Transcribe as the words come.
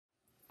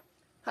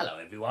Hello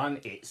everyone,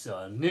 it's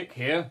Nick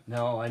here.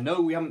 Now I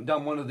know we haven't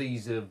done one of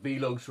these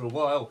vlogs for a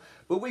while,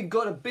 but we've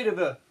got a bit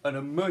of an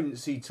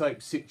emergency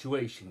type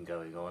situation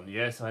going on.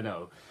 Yes, I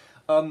know.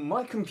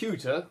 My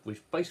computer,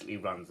 which basically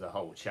runs the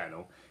whole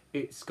channel,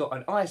 it's got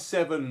an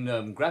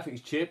i7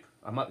 graphics chip.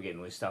 I might be getting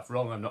all this stuff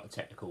wrong, I'm not a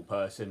technical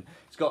person.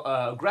 It's got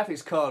a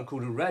graphics card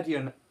called a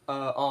Radeon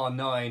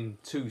R9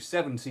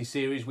 270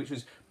 series, which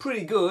was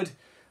pretty good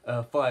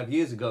 5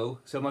 years ago,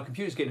 so my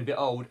computer's getting a bit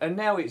old, and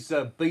now it's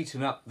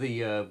beaten up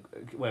the,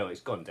 well, it's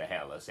gone to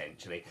hell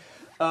essentially.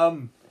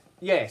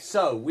 Yeah,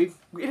 so we're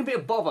in a bit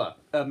of bother.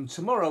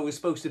 Tomorrow is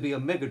supposed to be a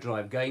Mega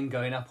Drive game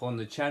going up on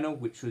the channel,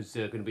 which was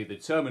going to be the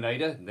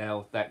Terminator.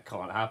 Now that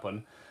can't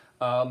happen.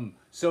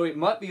 So it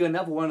might be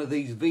another one of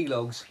these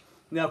vlogs.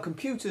 Now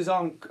computers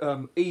aren't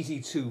easy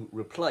to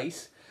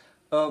replace.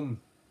 I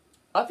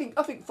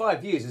think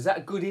 5 years, is that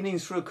a good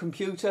innings for a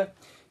computer?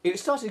 It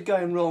started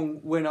going wrong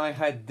when I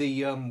had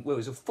the, well, it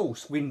was a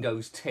false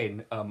Windows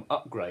 10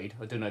 upgrade.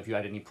 I don't know if you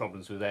had any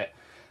problems with that.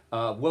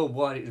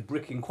 Worldwide it was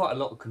bricking quite a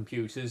lot of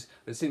computers,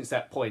 but since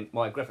that point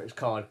my graphics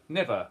card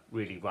never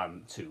really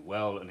run too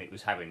well and it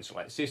was having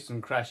like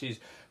system crashes.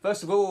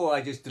 First of all,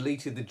 I just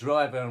deleted the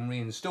driver and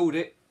reinstalled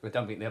it. I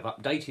don't think they've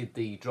updated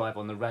the drive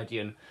on the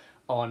Radeon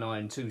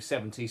R9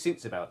 270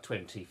 since about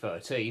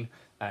 2013,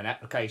 and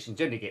applications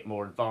generally get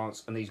more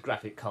advanced and these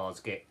graphic cards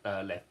get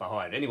left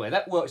behind. Anyway,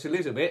 that works a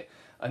little bit,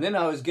 and then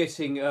I was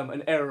getting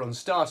an error on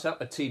startup,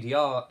 a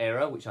TDR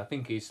error, which I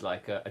think is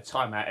like a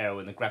timeout error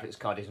when the graphics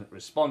card isn't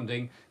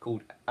responding,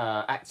 called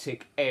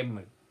Actic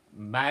M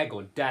Mag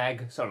or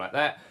DAG, something like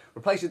that.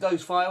 Replaced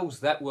those files,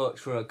 that worked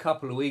for a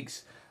couple of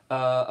weeks,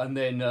 and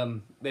then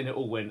it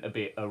all went a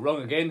bit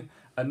wrong again.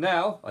 And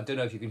now, I don't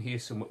know if you can hear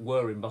some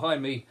whirring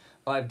behind me,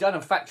 I've done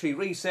a factory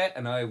reset,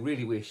 and I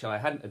really wish I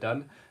hadn't have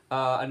done,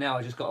 and now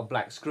I just got a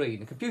black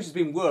screen. The computer's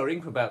been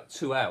whirring for about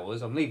 2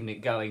 hours. I'm leaving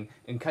it going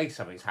in case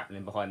something's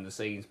happening behind the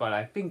scenes, but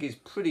I think it's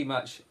pretty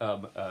much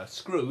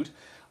screwed.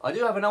 I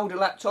do have an older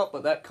laptop,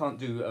 but that can't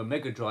do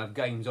Mega Drive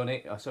games on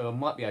it, so I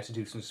might be able to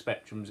do some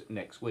Spectrums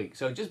next week.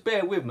 So just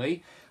bear with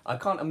me. I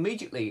can't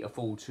immediately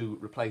afford to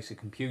replace a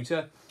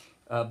computer.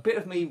 A bit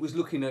of me was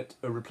looking at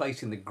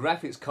replacing the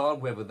graphics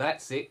card, whether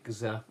that's it,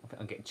 because I think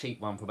I'll get a cheap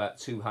one for about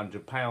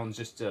 £200,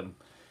 just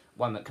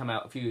one that came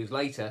out a few years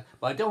later.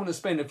 But I don't want to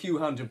spend a few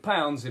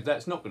 £100 if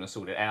that's not going to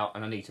sort it out,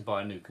 and I need to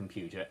buy a new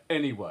computer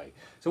anyway.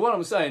 So what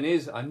I'm saying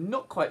is, I'm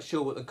not quite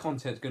sure what the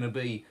content's going to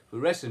be for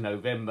the rest of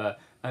November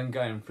and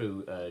going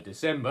through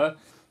December.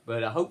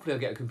 But hopefully I'll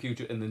get a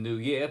computer in the new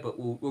year, but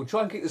we'll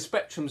try and keep the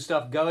Spectrum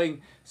stuff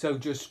going, so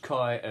just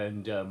try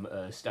and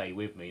stay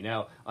with me.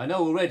 Now, I know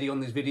already on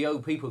this video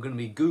people are going to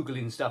be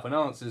Googling stuff and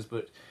answers,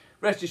 but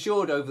rest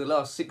assured over the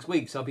last 6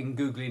 weeks I've been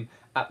Googling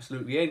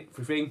absolutely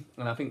everything,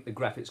 and I think the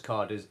graphics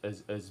card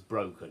is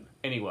broken.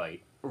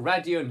 Anyway,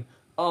 Radeon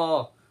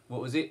R9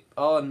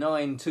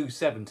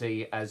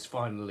 270 has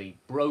finally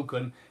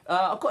broken.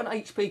 I've got an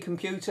HP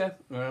computer,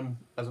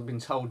 as I've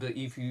been told that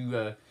if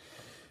you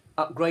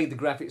upgrade the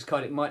graphics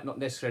card it might not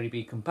necessarily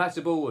be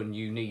compatible and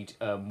you need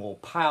more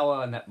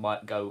power, and that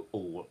might go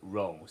all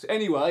wrong. So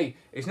anyway,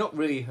 it's not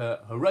really a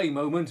hooray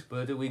moment,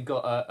 but we've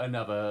got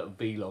another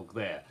vlog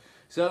there.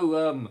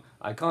 So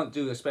I can't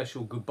do a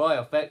special goodbye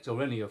effect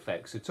or any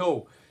effects at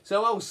all.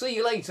 So I'll see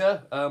you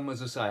later.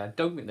 As I say, I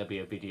don't think there'll be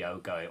a video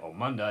going on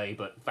Monday,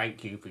 but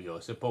thank you for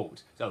your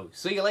support. So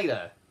see you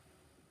later.